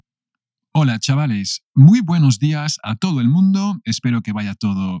Hola chavales, muy buenos días a todo el mundo, espero que vaya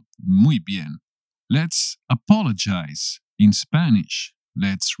todo muy bien. Let's apologize in Spanish.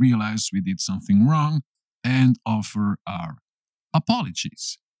 Let's realize we did something wrong and offer our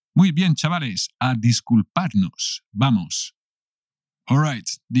apologies. Muy bien chavales, a disculparnos. Vamos.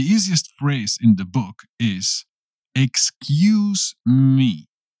 Alright, the easiest phrase in the book is excuse me.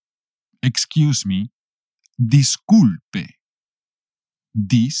 Excuse me, disculpe.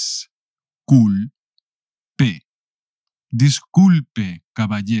 Disculpe. Disculpe,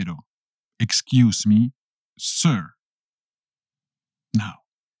 caballero. Excuse me, sir. Now,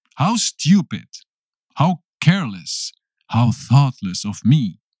 how stupid, how careless, how thoughtless of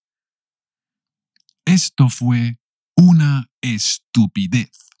me. Esto fue una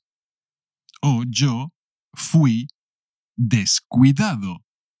estupidez. O yo fui descuidado.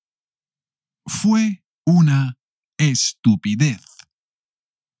 Fue una estupidez.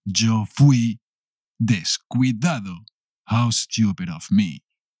 Yo fui descuidado. How stupid of me.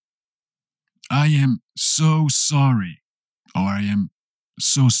 I am so sorry, or I am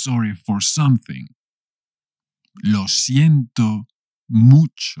so sorry for something. Lo siento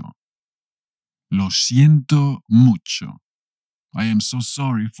mucho. Lo siento mucho. I am so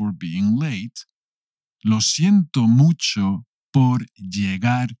sorry for being late. Lo siento mucho por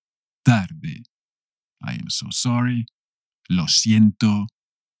llegar tarde. I am so sorry. Lo siento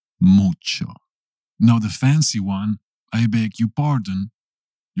mucho. Now the fancy one, I beg your pardon.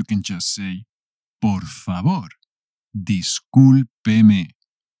 You can just say, por favor, discúlpeme.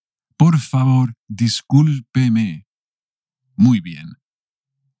 Por favor, discúlpeme. Muy bien.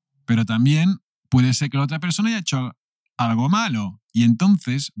 Pero también puede ser que la otra persona haya hecho algo malo y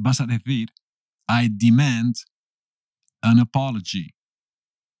entonces vas a decir, I demand an apology.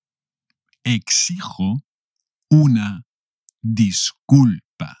 Exijo una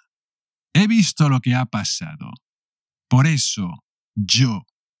disculpa. He visto lo que ha pasado. Por eso yo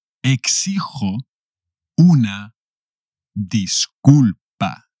exijo una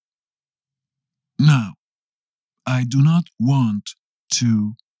disculpa. Now, I do not want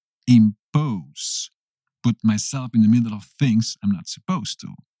to put myself in the middle of things I'm not supposed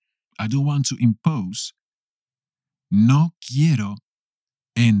to. I don't want to impose. No quiero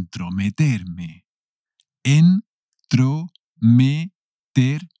entrometerme. Entrometerme.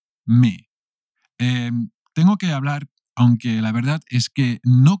 Tengo que hablar, aunque la verdad es que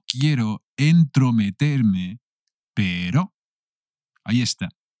no quiero entrometerme, pero ahí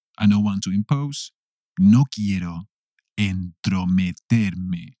está. I don't want to impose. No quiero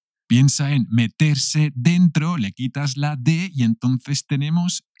entrometerme. Piensa en meterse dentro, le quitas la D y entonces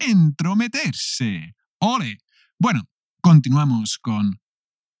tenemos entrometerse. ¡Ole! Bueno, continuamos con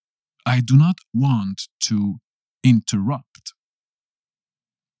I do not want to interrupt.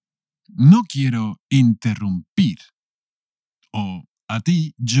 No quiero interrumpir. O a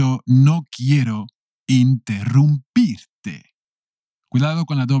ti yo no quiero interrumpirte. Cuidado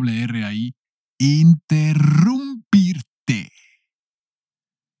con la doble R ahí. Interrumpirte.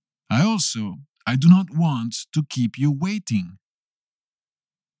 I do not want to keep you waiting.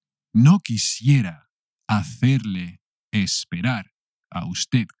 No quisiera hacerle esperar a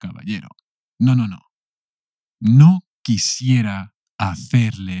usted, caballero. No. No quisiera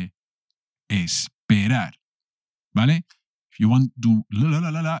hacerle esperar. ¿Vale? If you want to,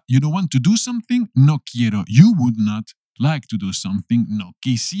 you don't want to do something, no quiero. You would not like to do something, no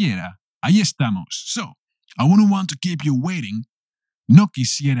quisiera. Ahí estamos. So, I wouldn't want to keep you waiting. No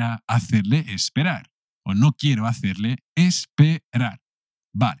quisiera hacerle esperar. O no quiero hacerle esperar.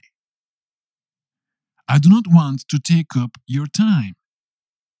 Vale. I do not want to take up your time.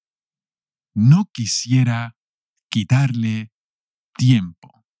 No quisiera quitarle tiempo.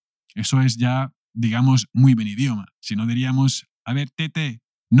 Eso es ya, digamos, muy buen idioma. Si no diríamos, a ver, Tete,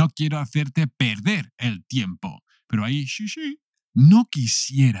 no quiero hacerte perder el tiempo. Pero ahí, sí. No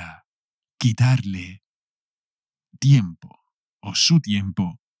quisiera quitarle tiempo. O su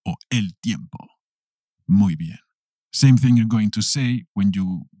tiempo, o el tiempo. Muy bien. Same thing you're going to say when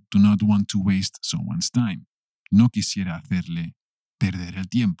you do not want to waste someone's time. No quisiera hacerle perder el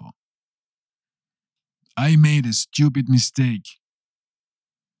tiempo. I made a stupid mistake.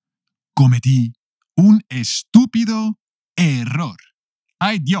 Cometí un estúpido error.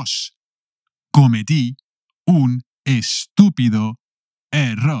 ¡Ay, Dios! Cometí un estúpido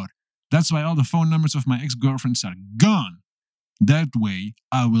error. That's why all the phone numbers of my ex-girlfriends are gone. That way,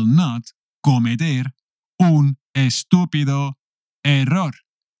 I will not cometer un estúpido error.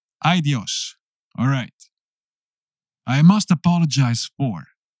 ¡Ay, Dios! All right. I must apologize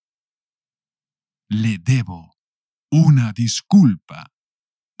for. Le debo una disculpa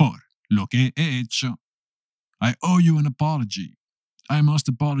por. lo que he hecho. I owe you an apology. I must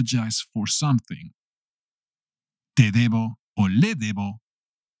apologize for something. Te debo o le debo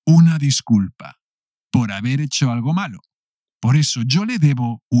una disculpa por haber hecho algo malo. Por eso yo le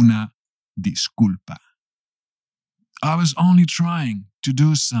debo una disculpa. I was only trying to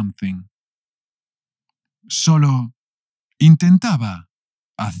do something. Solo intentaba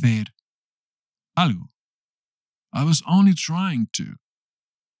hacer algo. I was only trying to.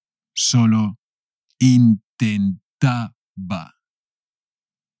 Solo intentaba.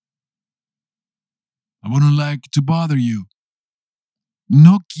 I wouldn't like to bother you.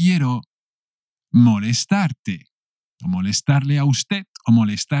 No quiero molestarte. O molestarle a usted o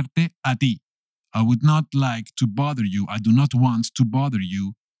molestarte a ti. I would not like to bother you. I do not want to bother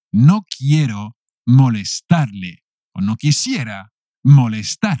you. No quiero molestarle. O no quisiera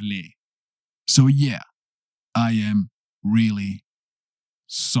molestarle. So yeah, I am really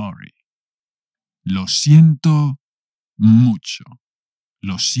sorry. Lo siento mucho.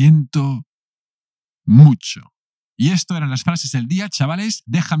 Lo siento mucho. Y esto eran las frases del día, chavales.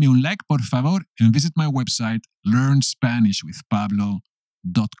 Déjame un like, por favor, and visit my website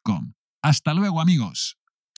learnspanishwithpablo.com. Hasta luego, amigos.